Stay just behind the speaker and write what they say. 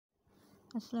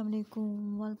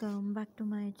Assalamualaikum, welcome back to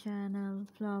my channel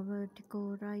Flower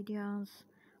Decor Ideas.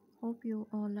 Hope you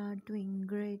all are doing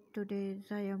great today.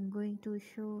 I am going to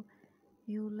show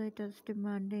you latest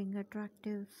demanding,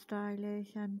 attractive,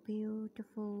 stylish and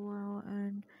beautiful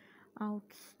and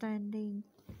outstanding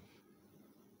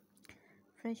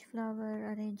fresh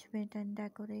flower arrangement and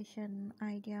decoration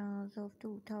ideas of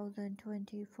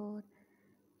 2024.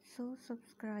 So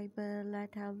subscriber,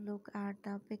 let's have a look at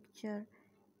the picture.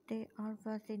 They are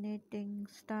fascinating,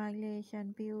 stylish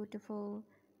and beautiful.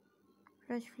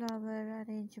 Fresh flower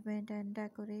arrangement and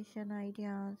decoration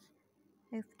ideas.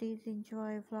 If these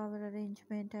enjoy flower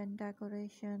arrangement and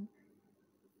decoration,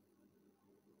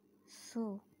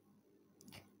 so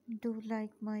do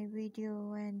like my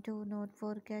video and do not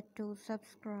forget to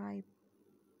subscribe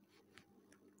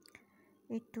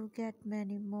it to get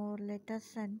many more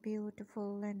latest and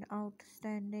beautiful and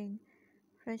outstanding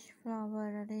fresh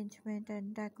flower arrangement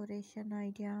and decoration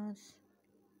ideas.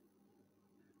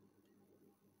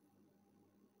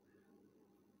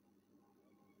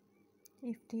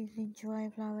 If these enjoy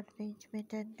flower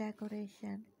arrangement and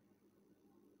decoration,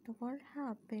 the world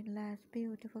have been less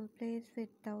beautiful place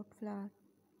without flower.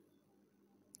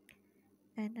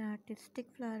 An artistic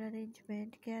flower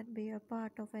arrangement can be a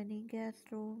part of any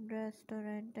guest room,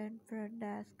 restaurant and front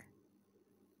desk.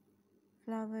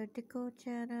 Flower Decor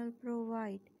channel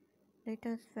provide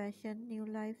latest fashion, new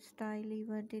lifestyle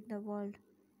event in the world.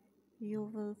 You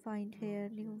will find here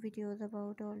new videos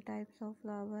about all types of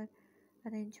flower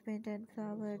arrangement and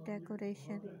flower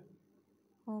decoration.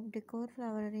 Home decor,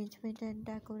 flower arrangement and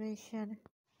decoration.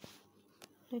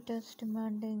 Latest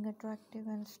demanding, attractive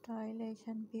and stylish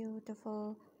and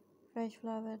beautiful fresh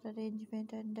flower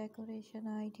arrangement and decoration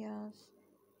ideas.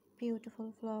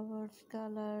 Beautiful flowers,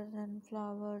 colors and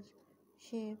flowers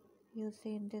shape you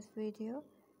see in this video.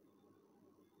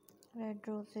 Red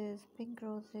roses, pink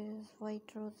roses,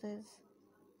 white roses,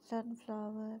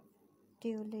 sunflower,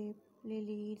 tulip,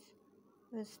 lilies,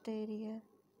 wisteria,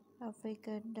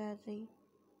 African daisy,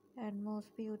 and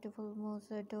most beautiful, most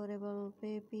adorable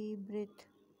baby breath.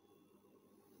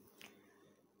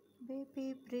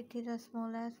 Baby breath is the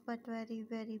smallest but very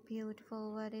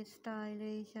beautiful, very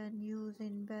stylish and used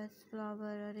in best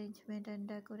flower arrangement and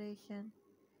decoration.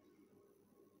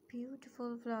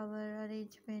 Beautiful flower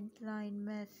arrangement, line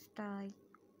mesh style,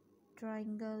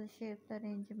 triangle shaped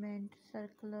arrangement,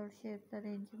 circular shaped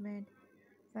arrangement,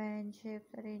 fan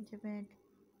shaped arrangement,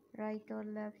 right or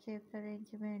left shaped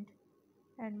arrangement,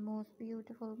 and most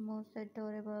beautiful, most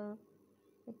adorable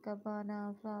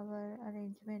Ikebana flower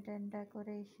arrangement and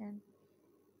decoration.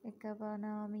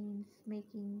 Ikebana means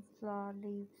making flower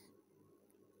leaves.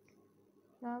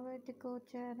 Flower Deco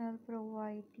channel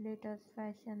provide latest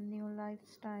fashion, new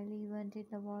lifestyle event in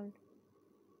the world.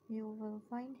 You will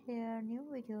find here new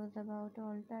videos about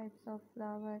all types of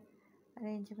flower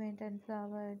arrangement and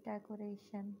flower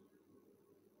decoration.